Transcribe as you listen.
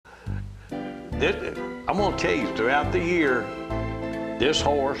I'm gonna tell you, throughout the year, this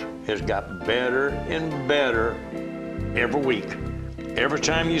horse has got better and better every week. Every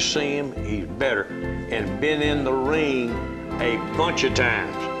time you see him, he's better, and been in the ring a bunch of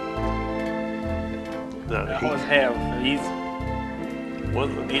times. That horse he's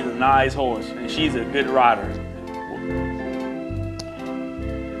a nice horse, and she's a good rider.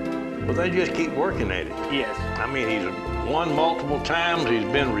 Well, they just keep working at it. Yes. I mean, he's won multiple times, he's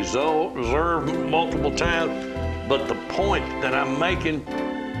been reserved multiple times, but the point that I'm making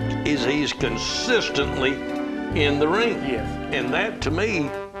is he's consistently in the ring. Yes. And that, to me,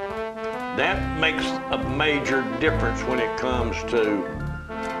 that makes a major difference when it comes to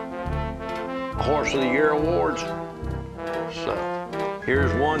Horse of the Year awards. So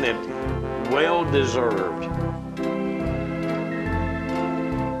here's one that well deserved.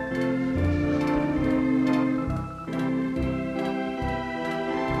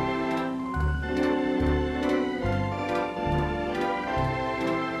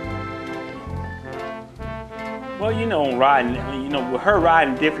 Well, you know, riding, you know, with her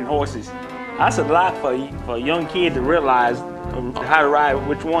riding different horses, that's a lot for a young kid to realize how to ride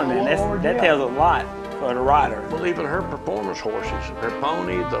which one, and that tells a lot for the rider. Well, even her performance horses, her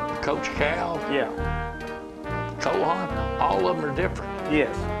pony, the Coach Cow, Yeah. Cohan, all of them are different.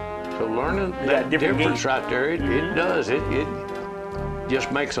 Yes. So learning They that got different difference gaits. right there, it does. It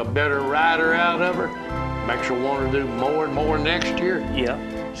just makes a better rider out of her, makes her want to do more and more next year. Yeah.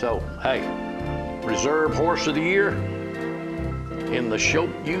 So, hey, Reserve Horse of the Year in the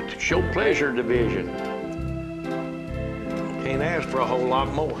Youth Show Pleasure division. Can't ask for a whole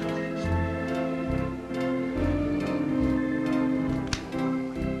lot more.